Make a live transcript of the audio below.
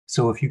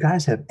So if you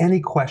guys have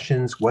any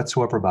questions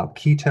whatsoever about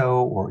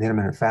keto or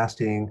intermittent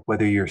fasting,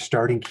 whether you're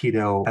starting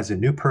keto as a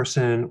new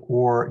person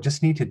or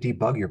just need to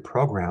debug your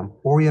program,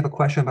 or you have a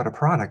question about a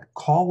product,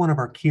 call one of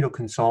our keto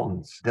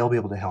consultants. They'll be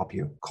able to help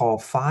you. Call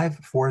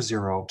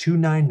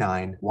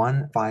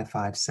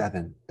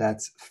 540-299-1557.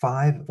 That's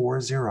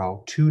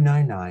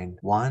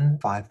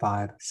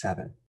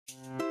 540-299-1557.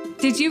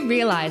 Did you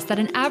realize that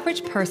an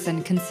average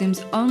person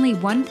consumes only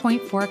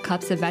 1.4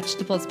 cups of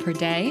vegetables per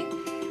day?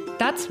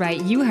 That's right,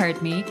 you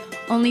heard me.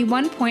 Only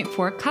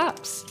 1.4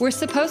 cups. We're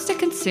supposed to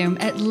consume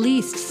at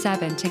least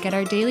 7 to get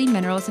our daily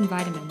minerals and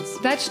vitamins.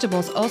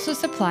 Vegetables also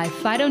supply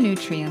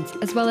phytonutrients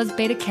as well as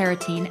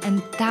beta-carotene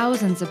and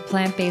thousands of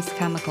plant-based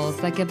chemicals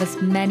that give us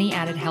many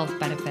added health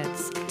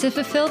benefits. To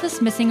fulfill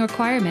this missing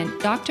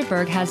requirement, Dr.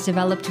 Berg has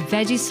developed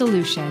Veggie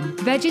Solution.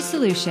 Veggie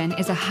Solution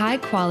is a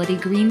high-quality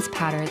greens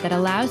powder that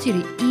allows you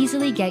to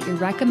easily get your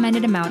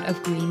recommended amount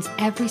of greens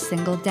every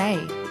single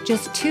day.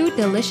 Just 2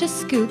 delicious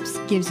scoops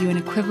gives you an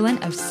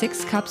equivalent of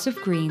 6 cups of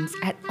greens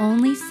at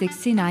only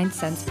 69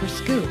 cents per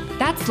scoop.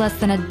 That's less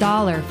than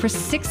 $1 for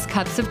 6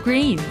 cups of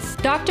greens.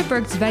 Dr.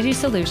 Berg's Veggie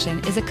Solution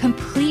is a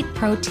complete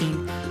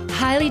protein,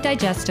 highly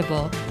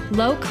digestible,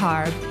 low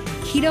carb,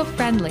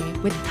 keto-friendly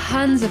with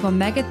tons of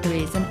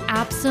omega-3s and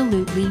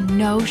absolutely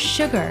no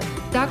sugar.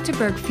 Dr.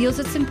 Berg feels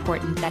it's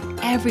important that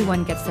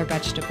everyone gets their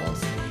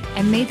vegetables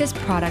and made this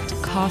product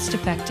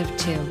cost-effective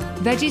too.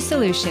 Veggie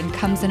Solution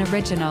comes in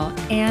original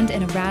and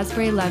in a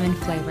raspberry lemon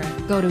flavor.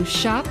 Go to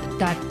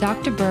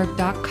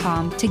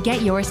shop.drberg.com to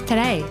get yours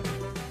today.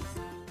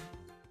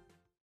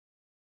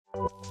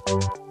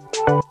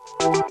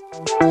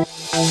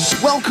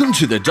 Welcome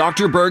to the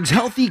Dr. Berg's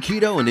Healthy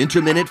Keto and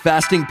Intermittent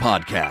Fasting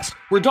Podcast,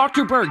 where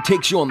Dr. Berg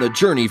takes you on the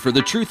journey for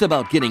the truth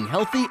about getting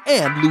healthy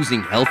and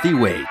losing healthy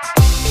weight.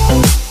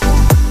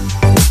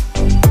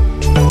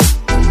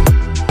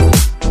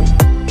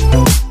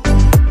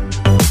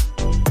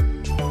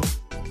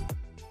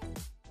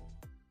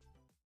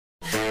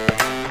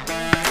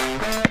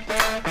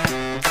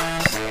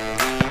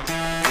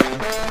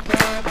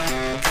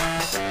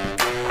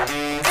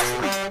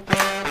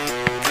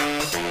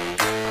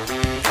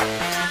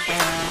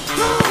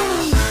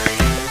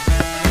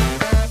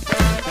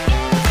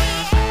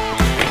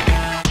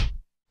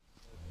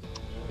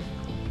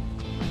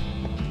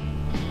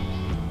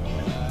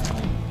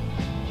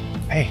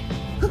 Hey,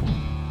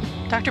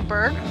 Dr.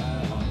 Berg?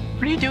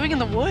 What are you doing in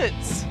the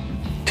woods?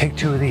 take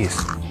 2 of these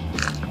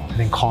and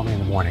then call me in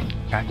the morning,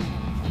 okay?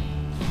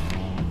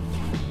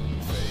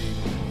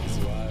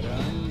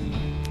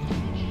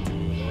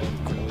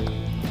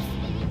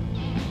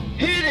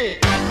 Hit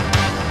it!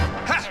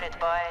 Hit it,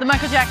 boy. The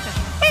Michael Jackson.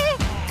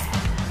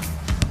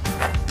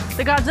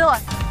 The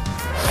Godzilla.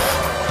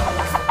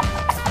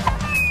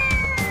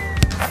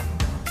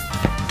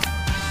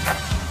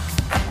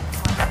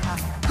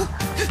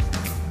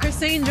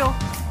 Chris Angel.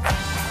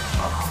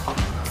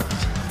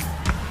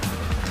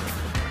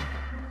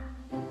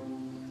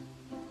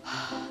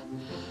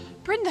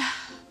 Brenda,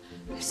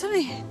 there's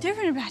something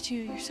different about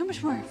you. You're so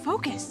much more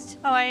focused.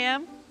 Oh, I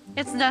am?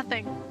 It's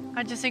nothing.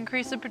 I just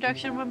increased the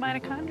production of my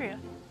mitochondria.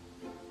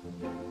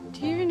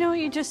 Do you even know what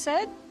you just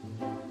said?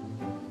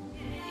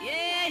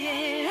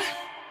 Yeah.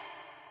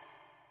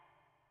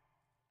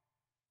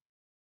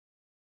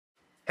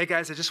 Hey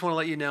guys, I just want to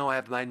let you know I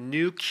have my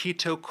new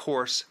keto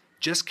course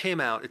just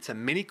came out. It's a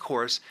mini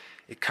course.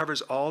 It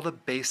covers all the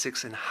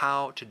basics and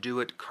how to do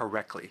it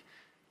correctly.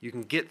 You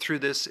can get through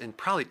this in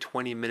probably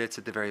 20 minutes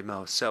at the very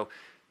most. So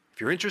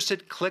if you're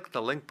interested, click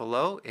the link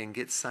below and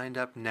get signed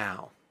up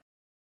now.